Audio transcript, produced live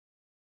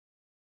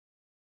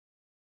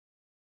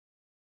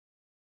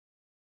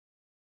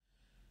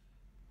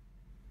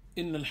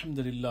إن الحمد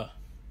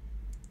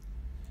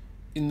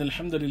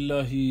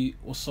لله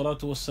والصلاة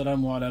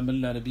والسلام على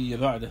من لا نبي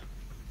بعده.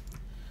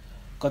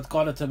 قد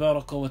قال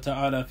تبارك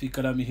وتعالى في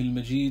كلامه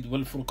المجيد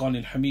والفرقان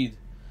الحميد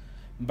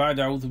بعد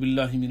أعوذ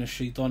بالله من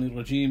الشيطان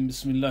الرجيم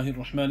بسم الله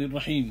الرحمن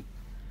الرحيم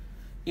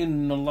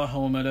إن الله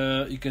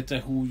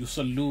وملائكته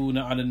يصلون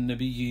على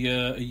النبي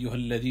يا أيها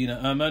الذين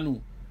آمنوا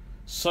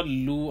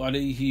صلوا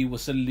عليه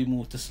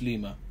وسلموا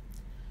تسليما.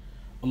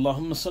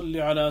 اللهم صل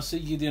على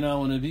سيدنا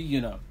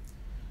ونبينا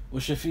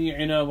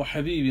وشفيعنا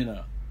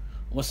وحبيبنا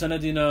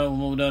وسندنا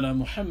ومولانا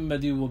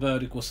محمد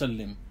وبارك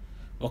وسلم.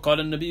 وقال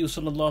النبي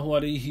صلى الله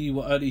عليه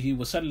وآله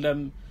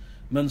وسلم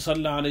من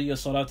صلى علي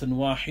صلاة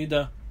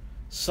واحدة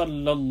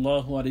صلى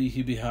الله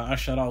عليه بها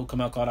 10 أو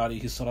كما قال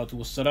عليه الصلاة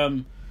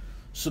والسلام.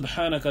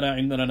 سبحانك لا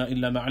علم لنا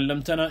إلا ما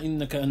علمتنا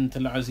إنك أنت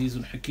العزيز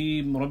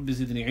الحكيم. رب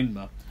زدني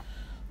علما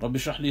رب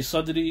اشرح لي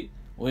صدري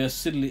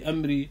ويسر لي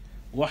أمري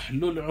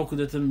واحلل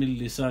عقدة من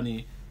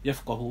لساني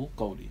يفقه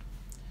قولي.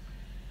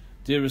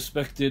 Dear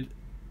respected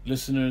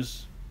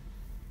listeners,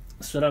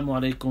 Assalamu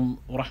alaikum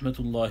wa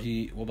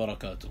rahmatullahi wa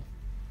barakatuh.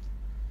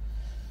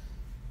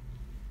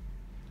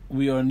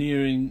 We are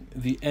nearing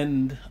the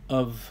end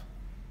of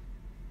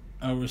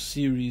our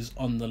series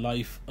on the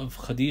life of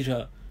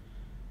Khadijah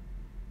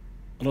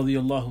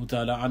radiyallahu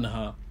ta'ala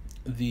anha,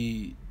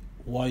 the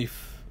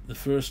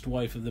first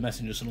wife of the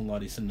Messenger sallallahu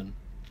alaihi wasallam.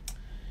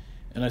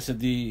 And I said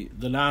the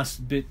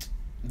last bit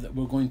that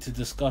we're going to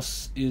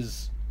discuss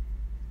is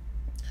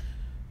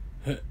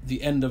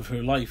the end of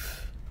her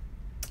life.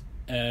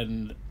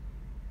 And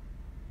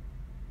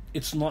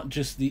it's not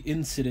just the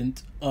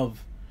incident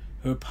of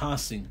her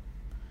passing,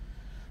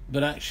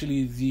 but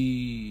actually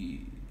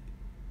the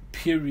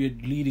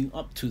period leading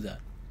up to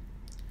that.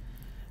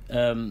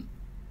 And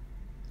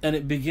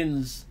it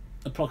begins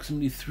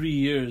approximately 3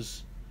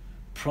 years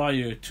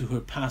prior to her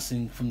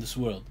passing from this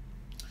world.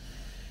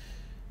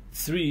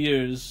 3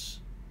 years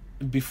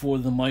before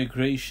the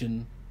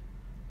migration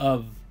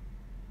of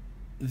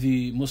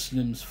the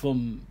Muslims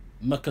from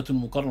Makkah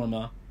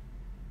al-Mukarramah,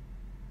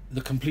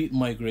 the complete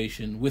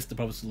migration with the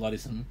Prophet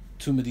ﷺ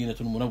to Medina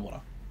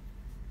al-Munawwarah.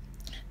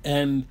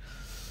 And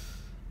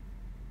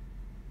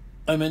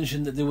I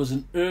mentioned that there was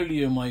an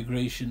earlier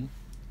migration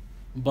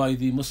by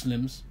the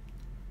Muslims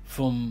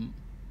from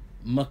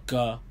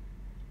Makkah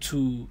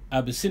to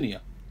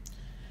Abyssinia.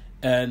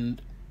 And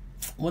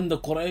when the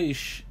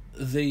Quraysh,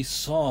 they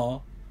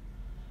saw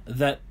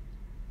that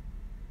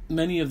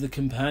many of the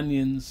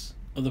companions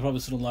of the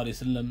Prophet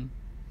ﷺ,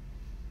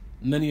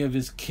 many of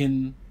his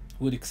kin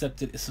who had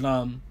accepted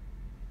Islam,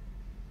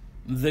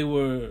 they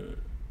were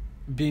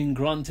being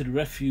granted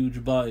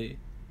refuge by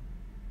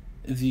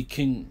the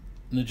king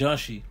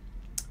Najashi,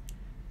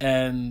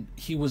 and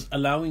he was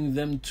allowing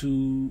them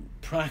to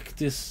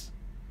practice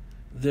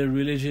their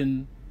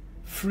religion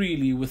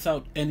freely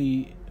without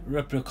any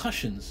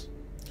repercussions.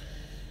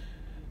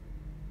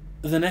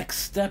 The next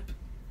step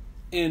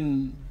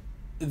in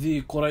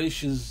the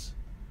Quraysh's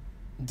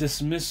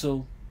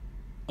dismissal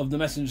of the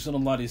Messenger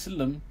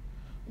ﷺ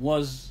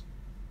was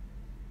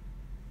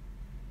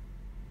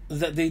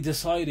that they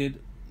decided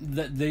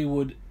that they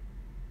would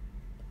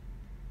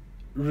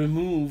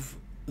remove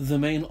the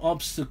main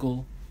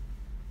obstacle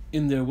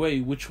in their way,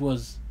 which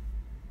was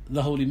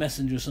the Holy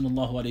Messenger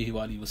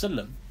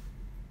ﷺ.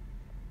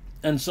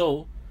 And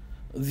so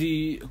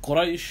the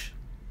Quraysh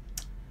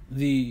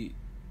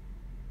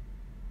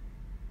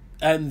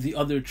and the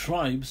other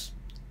tribes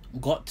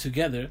got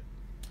together,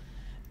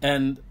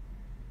 and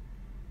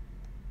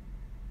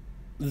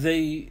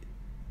they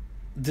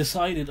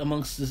decided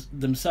amongst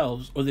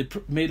themselves, or they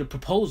made a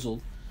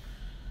proposal,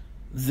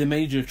 the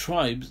major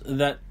tribes,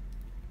 that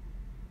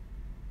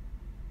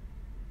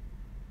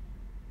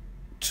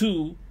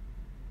to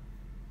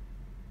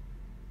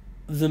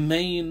the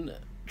main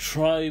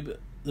tribe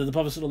that the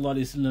Prophet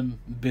ﷺ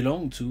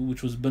belonged to,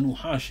 which was Banu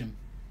Hashim,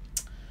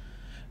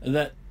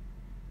 that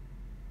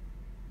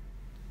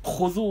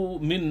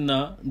خذوا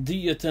منا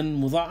دية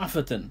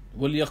مضاعفة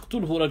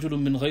وليقتله رجل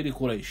من غير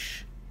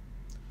قريش,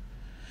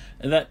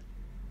 that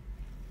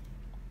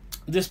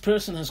this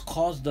person has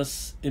caused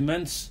us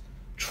immense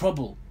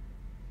trouble,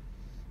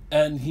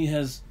 and he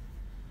has,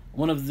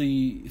 one of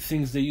the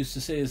things they used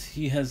to say is,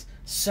 he has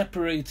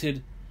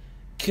separated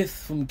kith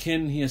from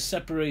kin, he has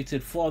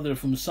separated father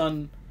from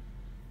son,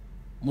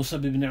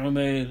 Musab ibn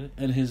Umair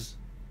and his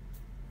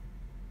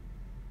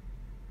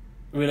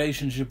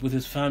relationship with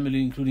his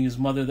family, including his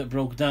mother that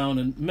broke down,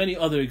 and many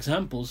other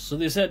examples. So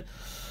they said,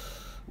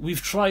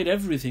 we've tried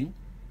everything,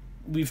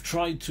 we've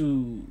tried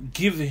to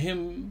give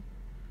him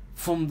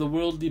from the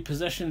worldly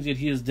possessions, yet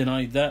he has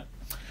denied that.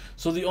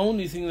 So the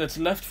only thing that's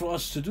left for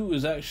us to do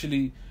is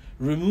actually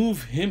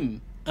remove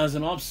him as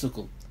an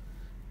obstacle.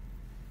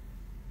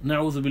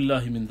 Na'udhu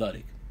billahi min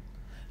dhalik.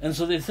 And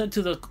so they said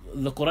to the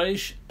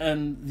Quraysh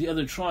and the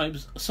other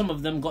tribes, some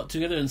of them got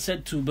together and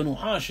said to Banu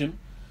Hashim,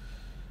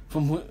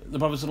 from the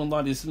Prophet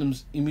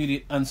ﷺ's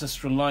immediate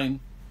ancestral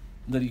line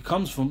that he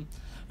comes from,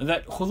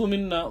 that خُذُوا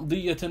مِنَّا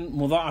ضِيَّةً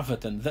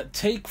مُضَاعَفَةً, that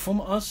take from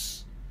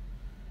us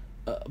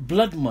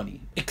blood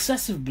money,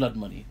 excessive blood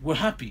money, we're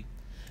happy.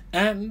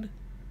 And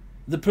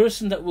the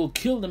person that will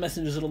kill the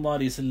Messenger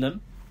ﷺ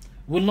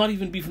will not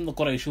even be from the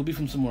Quraysh, will be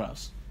from somewhere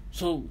else.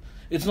 So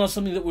it's not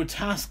something that we're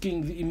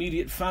tasking the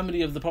immediate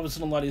family of the Prophet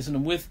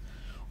ﷺ with,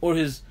 or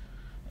his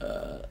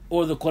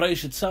or the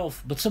Quraysh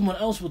itself, but someone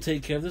else will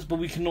take care of this. But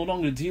we can no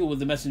longer deal with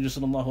the Messenger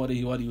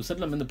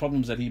ﷺ and the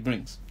problems that he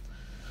brings.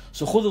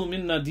 So خُذُوا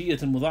مِنَّا دِيَةً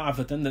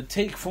مُضَاعَفَةً, that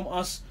take from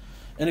us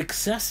an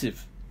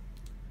excessive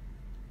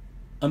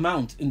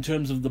amount in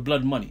terms of the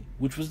blood money,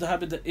 which was the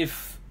habit that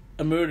if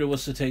a murder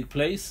was to take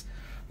place,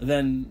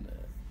 then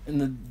in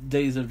the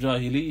days of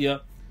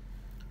Jahiliyyah,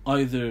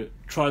 either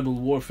tribal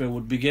warfare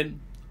would begin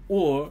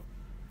or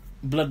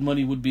blood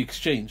money would be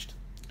exchanged.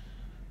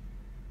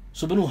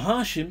 So Banu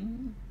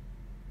Hashim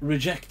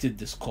rejected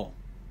this call,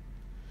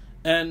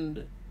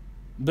 and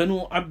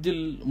Banu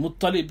Abdul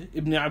Muttalib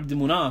ibn Abd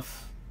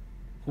Munaf,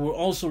 who were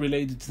also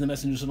related to the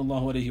Messenger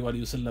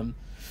ﷺ,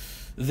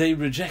 they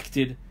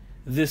rejected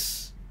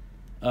this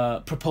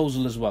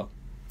proposal as well.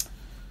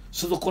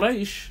 So the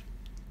Quraysh,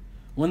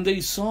 when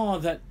they saw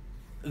that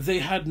they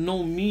had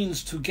no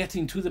means to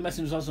getting to the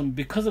Messenger ﷺ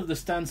because of the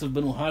stance of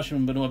Banu Hashim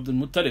and Banu Abdul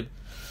Muttalib,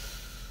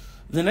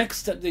 the next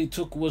step they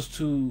took was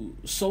to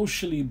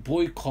socially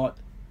boycott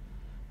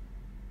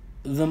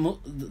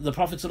the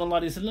Prophet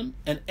ﷺ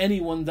and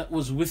anyone that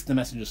was with the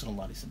Messenger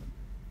ﷺ.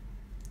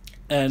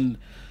 And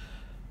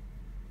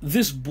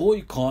this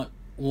boycott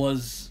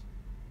was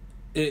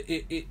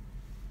the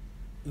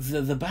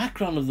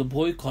background of the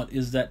boycott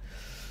is that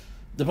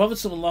the Prophet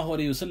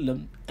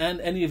ﷺ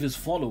and any of his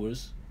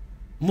followers,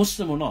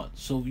 Muslim or not,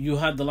 so you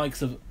had the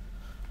likes of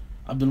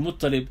Abdul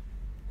Muttalib,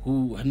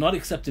 who had not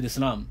accepted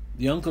Islam,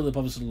 the uncle of the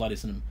Prophet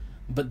ﷺ,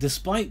 but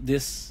despite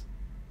this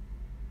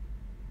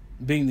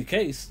being the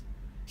case,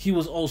 he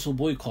was also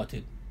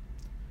boycotted.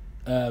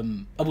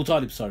 Abu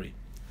Talib, sorry.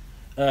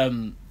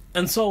 And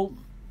so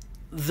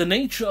the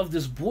nature of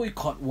this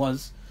boycott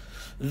was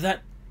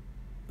that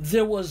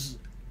there was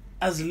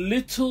as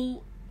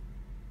little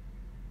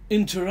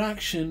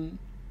interaction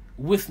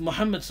with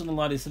Muhammad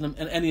ﷺ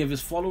and any of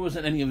his followers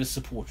and any of his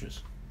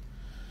supporters.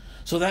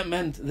 So that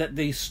meant that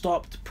they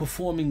stopped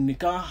performing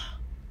nikah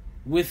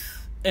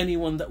with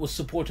anyone that was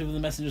supportive of the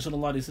Messenger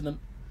ﷺ.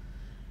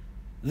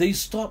 They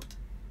stopped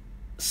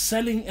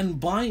selling and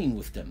buying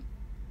with them.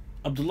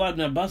 Abdullah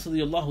ibn Abbas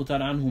radiyallahu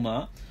ta'ala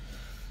anhuma,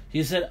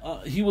 he said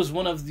he was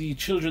one of the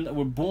children that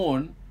were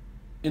born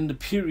in the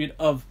period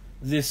of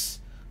this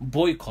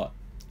boycott.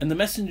 And the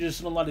Messenger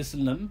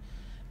ﷺ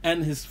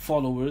and his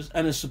followers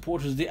and his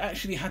supporters, they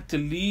actually had to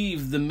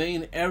leave the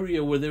main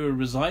area where they were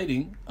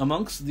residing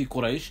amongst the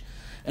Quraysh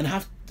and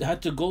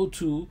had to go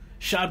to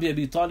Shabi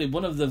Abi Talib,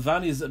 one of the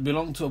valleys that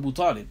belonged to Abu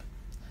Talib.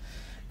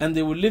 And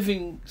they were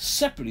living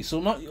separately. So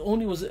not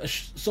only was it a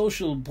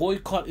social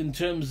boycott in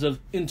terms of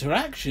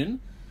interaction,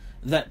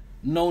 that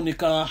no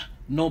nikah,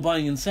 no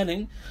buying and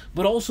selling,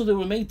 but also they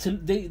were made to,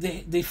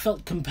 they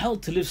felt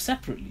compelled to live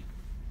separately.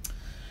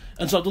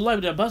 And so Abdullah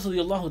ibn Abbas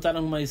radiyallahu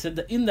ta'ala said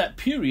that in that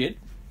period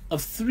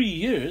of 3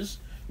 years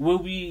where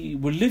we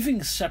were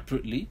living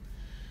separately,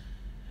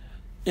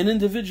 an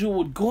individual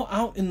would go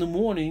out in the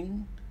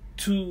morning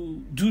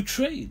to do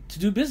trade, to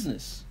do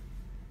business.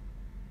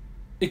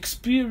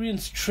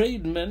 Experienced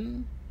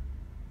tradesmen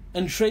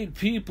and trade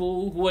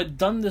people who had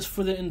done this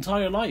for their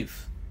entire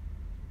life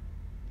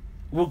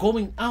were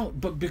going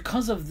out, but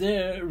because of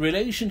their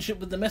relationship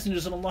with the Messenger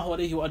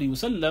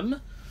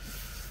ﷺ,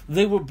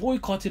 they were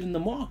boycotted in the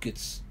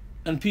markets.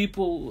 And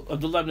people,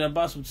 Abdullah ibn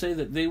Abbas would say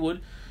that they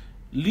would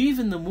leave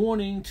in the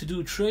morning to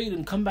do trade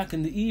and come back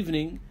in the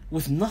evening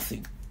with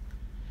nothing.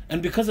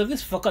 And because of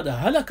this, فَقَدْ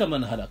هَلَكَ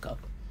مَنْ هَلَكَ,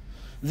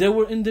 there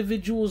were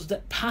individuals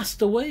that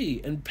passed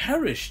away and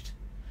perished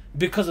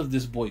because of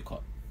this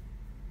boycott.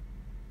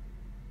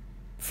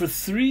 For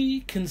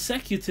 3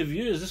 consecutive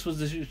years, this was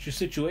the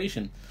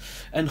situation.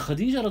 And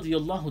Khadijah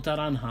radiyallahu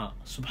ta'ala anha,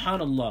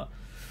 subhanallah,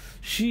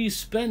 she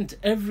spent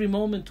every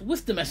moment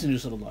with the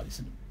Messenger sallallahu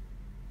alaihi wasallam.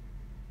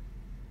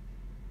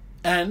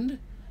 And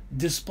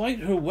despite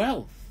her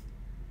wealth,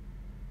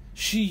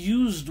 she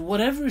used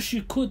whatever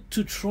she could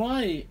to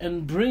try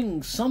and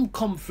bring some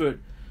comfort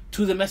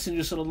to the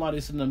Messenger sallallahu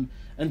alaihi wasallam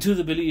and to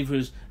the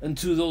believers and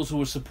to those who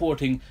were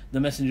supporting the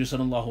Messenger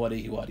sallallahu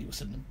alaihi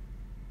wasallam.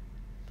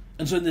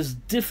 And so in this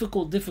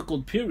difficult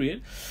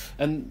period,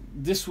 and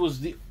this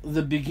was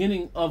the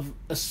beginning of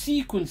a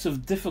sequence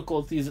of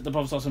difficulties that the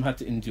Prophet ﷺ had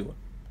to endure.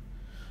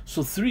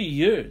 So 3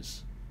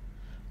 years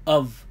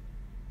of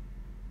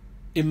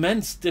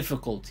immense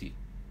difficulty,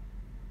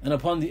 and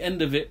upon the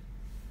end of it,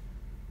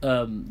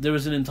 there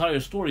is an entire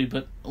story,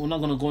 but we're not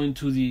going to go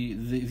into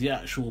the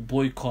actual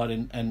boycott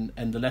and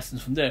the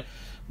lessons from there.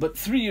 But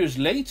 3 years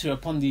later,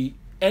 upon the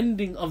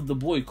ending of the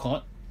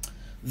boycott,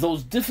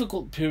 those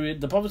difficult period,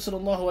 the Prophet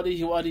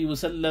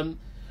ﷺ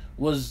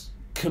was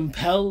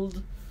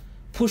compelled,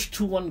 pushed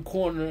to one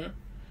corner,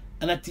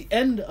 and at the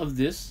end of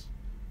this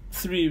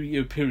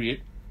 3-year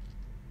period,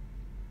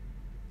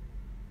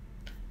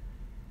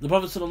 the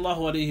Prophet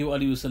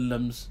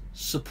ﷺ's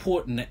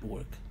support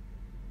network,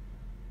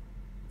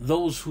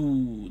 those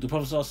who the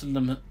Prophet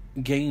ﷺ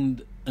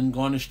gained and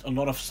garnished a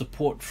lot of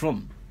support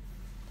from,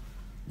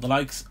 the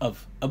likes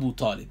of Abu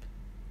Talib,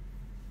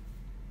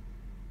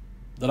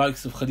 the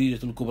likes of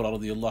Khadijah al-Kubra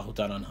radiyallahu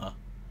ta'ala anha,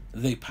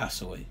 they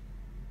pass away.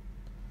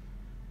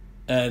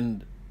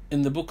 And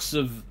in the books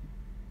of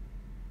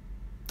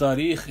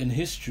Tariq in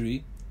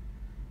history,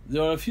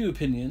 there are a few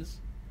opinions,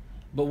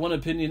 but one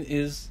opinion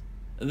is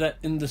that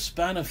in the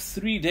span of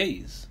 3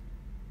 days,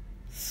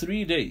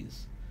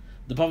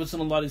 the Prophet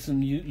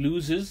ﷺ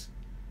loses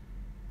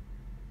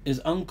his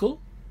uncle,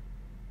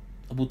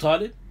 Abu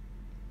Talib,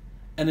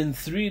 and in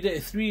 3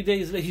 days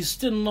later, he's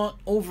still not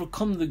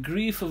overcome the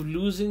grief of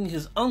losing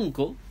his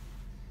uncle,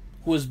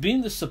 who has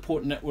been the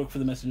support network for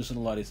the Messenger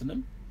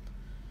ﷺ,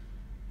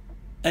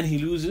 and he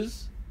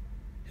loses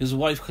his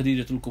wife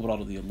Khadijah al-Kubra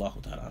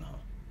radiyallahu ta'ala anha.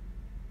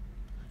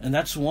 And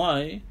that's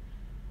why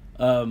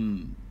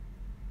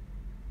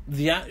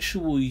the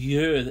actual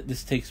year that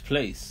this takes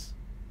place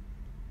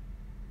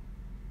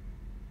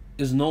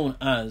is known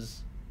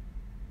as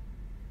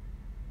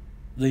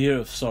the year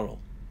of sorrow.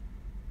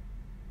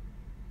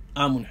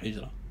 Amul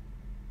Hijra.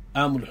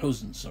 Amul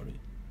Huzn,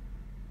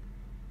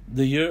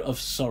 the year of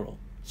sorrow.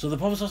 So the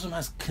Prophet ﷺ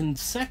has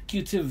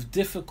consecutive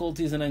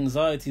difficulties and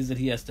anxieties that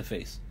he has to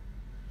face.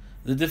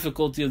 The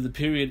difficulty of the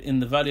period in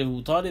the valley of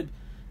Abu Talib,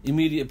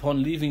 immediate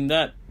upon leaving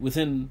that,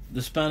 within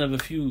the span of a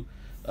few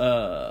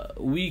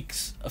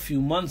weeks, a few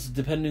months,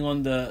 depending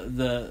on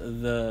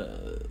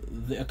the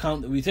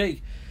account that we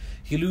take,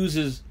 he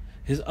loses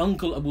his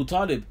uncle Abu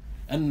Talib,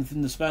 and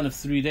within the span of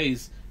 3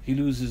 days, he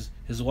loses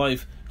his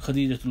wife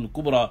Khadijah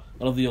al-Kubra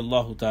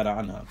radiyallahu ta'ala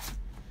anha.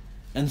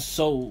 And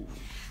so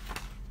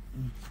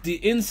the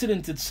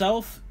incident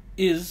itself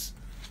is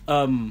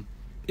a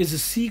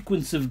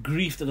sequence of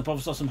grief that the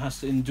Prophet ﷺ has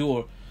to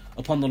endure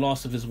upon the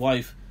loss of his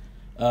wife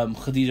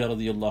Khadijah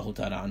radiyallahu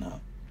ta'ala anha.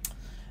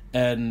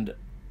 And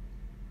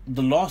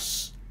the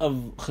loss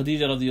of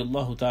Khadijah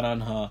radiyallahu ta'ala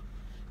anha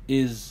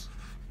is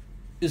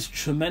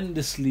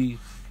tremendously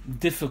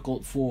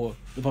difficult for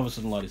the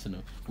Prophet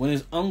ﷺ. When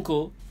his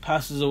uncle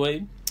passes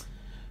away,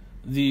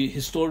 the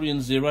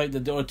historians, they write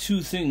that there are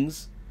two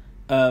things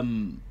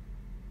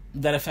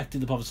that affected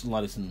the Prophet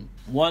ﷺ.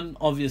 One,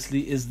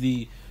 obviously, is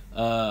the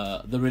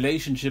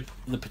relationship,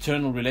 the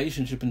paternal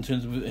relationship, in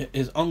terms of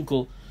his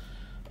uncle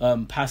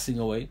passing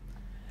away.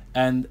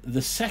 And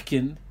the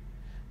second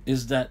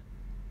is that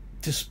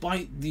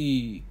despite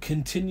the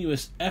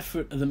continuous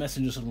effort of the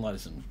Messenger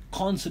ﷺ,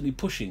 constantly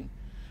pushing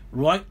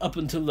right up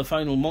until the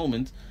final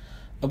moment,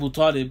 Abu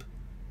Talib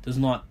does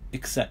not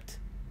accept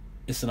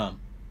Islam,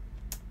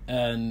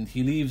 and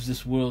he leaves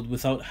this world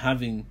without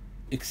having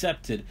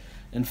accepted.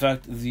 In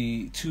fact,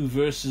 the two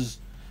verses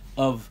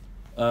of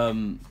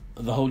the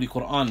Holy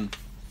Quran,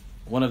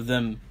 one of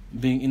them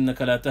being إِنَّكَ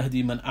لَا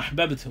تَهْدِي مَنْ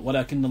أَحْبَبْتَ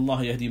وَلَكِنَّ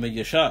اللَّهَ يَهْدِي مَنْ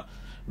يَشَاءُ,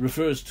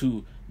 refers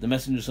to the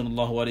Messenger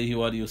sallallahu alayhi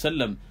wa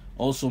sallam.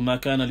 Also, ما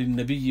كان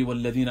للنبي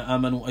والذين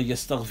آمنوا أن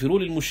يستغفروا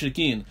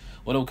للمشركين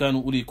ولو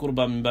كانوا أولي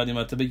قربى من بعد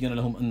ما تبين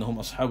لهم أنهم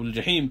أصحاب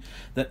الجحيم.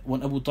 That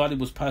when Abu Talib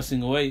was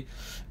passing away,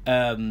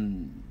 the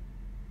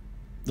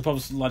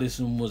Prophet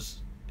ﷺ was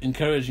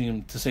encouraging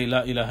him to say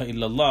La ilaha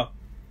illallah.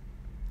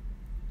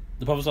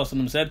 The Prophet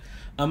ﷺ said,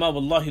 أما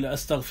والله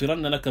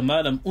لأستغفرن لك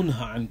ما لم أنه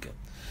عنك.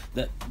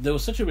 That there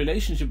was such a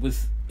relationship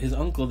with his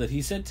uncle that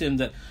he said to him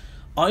that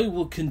I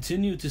will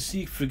continue to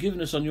seek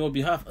forgiveness on your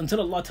behalf until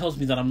Allah tells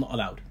me that I'm not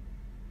allowed.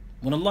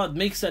 When Allah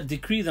makes that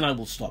decree, then I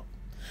will stop.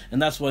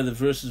 And that's why the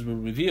verses were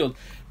revealed,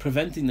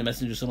 preventing the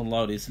Messenger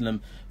ﷺ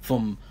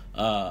from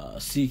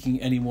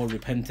seeking any more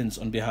repentance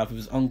on behalf of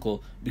his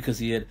uncle, because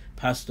he had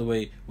passed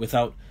away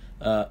without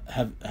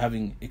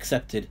having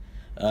accepted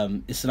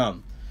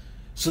Islam.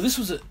 So this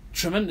was a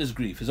tremendous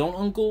grief. His own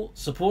uncle,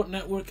 support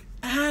network,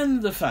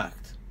 and the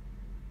fact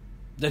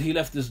that he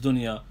left this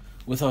dunya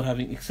without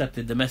having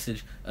accepted the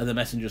message of the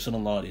Messenger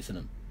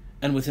ﷺ.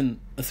 And within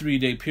a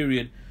 3-day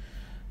period,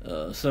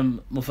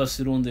 some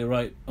mufassirun, they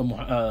write, the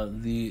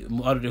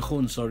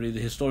mu'arrikhun, the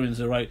historians,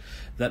 they write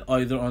that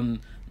either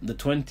on the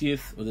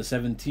 20th or the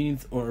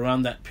 17th or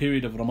around that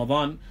period of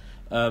Ramadan,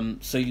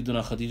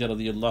 Sayyiduna Khadijah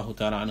radiyallahu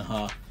ta'ala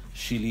anha,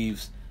 she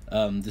leaves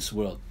this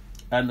world.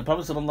 And the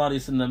Prophet sallallahu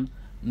alayhi wa sallam,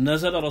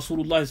 nazala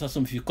Rasulullah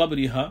sallallahu fi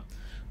qabriha,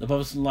 the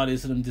Prophet sallallahu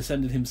alayhi wa sallam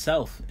descended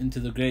himself into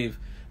the grave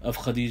of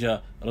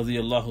Khadijah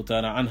radiyallahu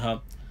ta'ala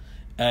anha.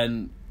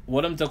 And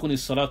وَلَمْ تَكُنِ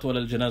الصَّلَاةُ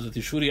وَلَا الْجَنَازَةِ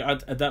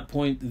شُرِعَتْ. At that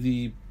point,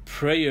 the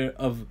prayer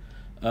of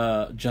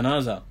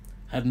janazah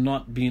had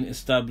not been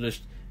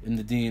established in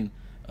the deen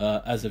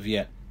as of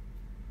yet.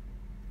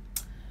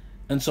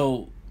 And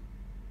so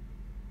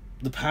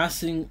the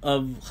passing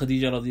of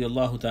Khadijah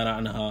radiyallahu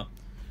ta'ala anha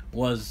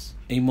was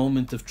a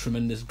moment of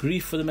tremendous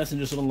grief for the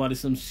Messenger sallallahu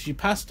alaihi wasallam. She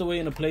passed away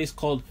in a place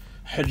called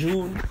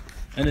Hajun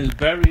and is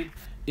buried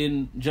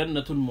in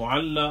Jannatul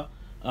Mu'alla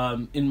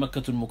in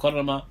Makkatul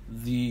Mukarramah,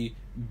 the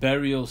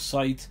burial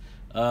site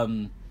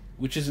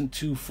which isn't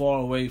too far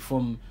away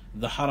from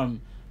the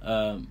Haram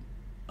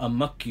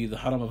Makki, the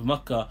Haram of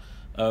Makkah,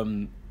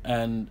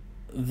 and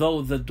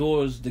though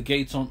the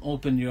gates aren't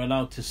open, you're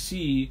allowed to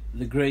see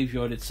the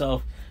graveyard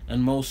itself,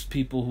 and most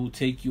people who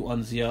take you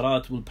on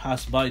ziyarat will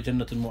pass by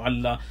Jannat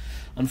al-Mu'alla.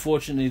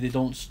 Unfortunately, they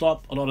don't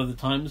stop a lot of the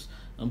times,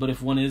 but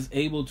if one is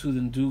able to,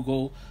 then do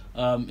go,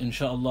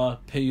 inshallah,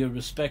 pay your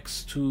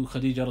respects to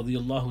Khadijah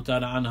radiyallahu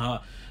ta'ala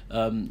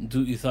anha,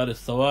 do ithar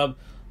al-thawab,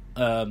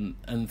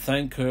 and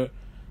thank her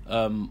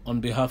on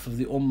behalf of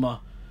the ummah.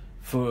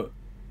 For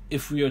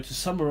if we are to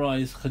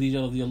summarize Khadijah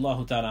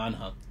radiyallahu ta'ala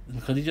anha,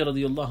 then Khadijah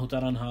radiyallahu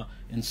ta'ala anha,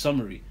 in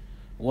summary,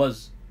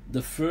 was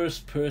the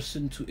first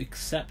person to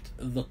accept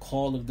the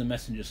call of the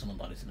Messenger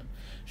sallallahu alaihi wasallam.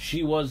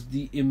 She was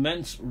the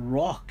immense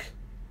rock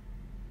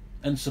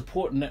and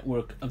support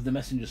network of the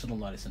Messenger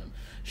sallallahu alaihi wasallam.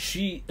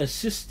 She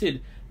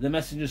assisted the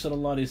Messenger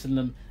sallallahu alaihi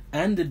wasallam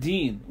and the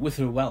deen with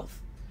her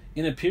wealth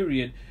in a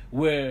period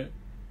where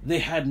they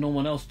had no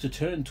one else to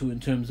turn to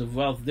in terms of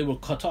wealth. They were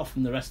cut off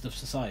from the rest of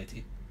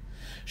society.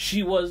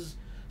 She was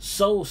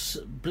so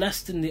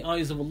blessed in the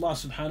eyes of Allah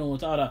subhanahu wa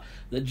ta'ala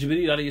that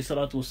Jibreel alayhi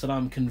salatu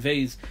wasalam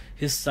conveys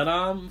his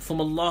salam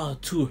from Allah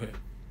to her.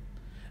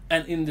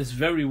 And in this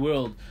very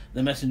world,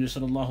 the Messenger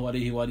sallallahu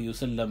alayhi wa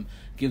sallam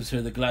gives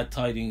her the glad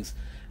tidings.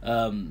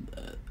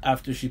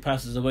 After she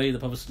passes away, the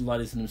Prophet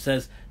sallallahu alayhi wa sallam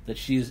says that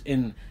she is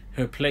in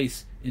her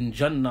place in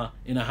Jannah,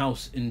 in a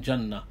house in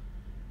Jannah.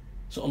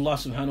 So Allah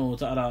subhanahu wa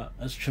ta'ala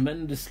has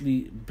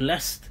tremendously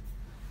blessed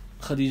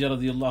Khadijah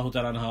radiyallahu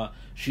ta'ala anha.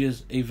 She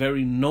is a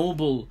very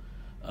noble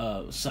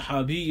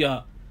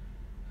sahabiya.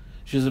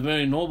 She is a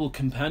very noble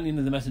companion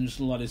of the Messenger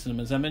sallallahu alaihi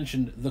wasallam. As I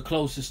mentioned, the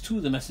closest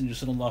to the Messenger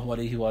sallallahu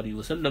alaihi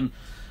wasallam.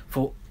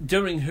 For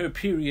during her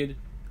period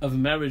of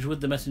marriage with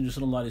the Messenger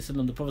sallallahu alaihi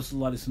wasallam, the Prophet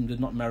sallallahu alaihi wasallam did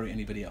not marry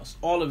anybody else.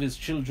 All of his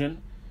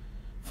children,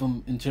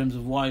 in terms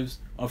of wives,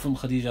 are from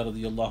Khadijah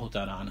radiyallahu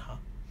ta'ala anha.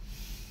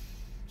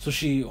 So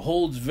she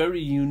holds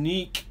very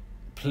unique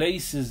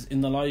places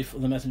in the life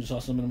of the Messenger sallallahu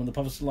alaihi wasallam. And when the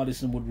Prophet sallallahu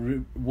alaihi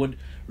wasallam would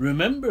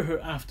remember her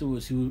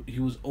afterwards, he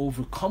was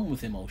overcome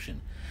with emotion.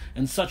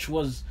 And such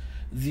was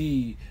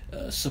the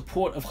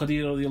support of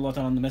Khadijah radiallahu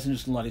ta'ala and the Messenger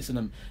sallallahu alaihi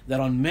wasallam, that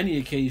on many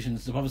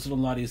occasions the Prophet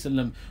sallallahu alaihi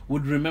wasallam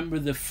would remember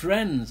the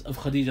friends of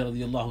Khadijah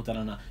radiallahu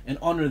ta'ala and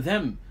honor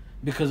them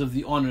because of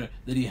the honor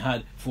that he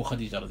had for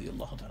Khadijah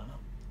radiallahu ta'ala.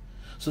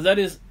 So that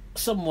is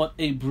somewhat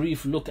a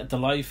brief look at the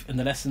life and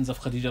the lessons of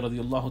Khadijah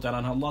radiallahu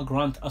ta'ala. Allah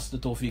grant us the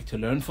tawfiq to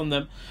learn from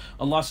them.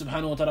 Allah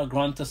subhanahu wa ta'ala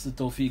grant us the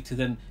tawfiq to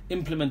then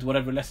implement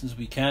whatever lessons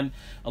we can.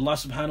 Allah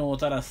subhanahu wa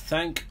ta'ala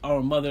thank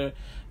our mother,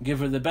 give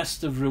her the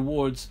best of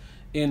rewards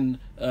in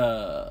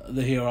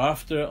the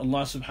hereafter.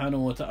 Allah subhanahu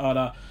wa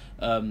ta'ala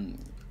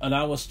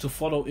allow us to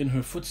follow in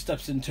her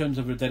footsteps in terms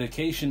of her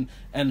dedication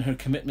and her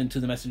commitment to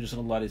the Messenger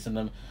sallallahu alaihi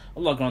wasallam.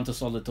 Allah grant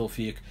us all the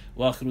tawfiq.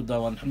 Wa akhiru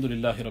da'wan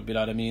alhamdulillahi rabbil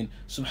alameen.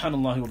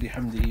 Subhanallahi wa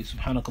bihamdihi.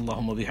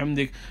 Subhanakallahumma wa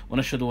bihamdik. Wa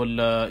nashhadu an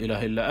la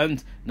ilaha illa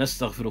ant.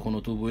 Nastaghfiruka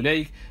wa natubu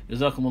ilayk.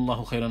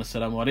 Jazakumullahu khairan.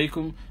 Assalamu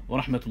alaikum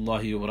wa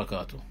rahmatullahi wa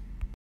barakatuh.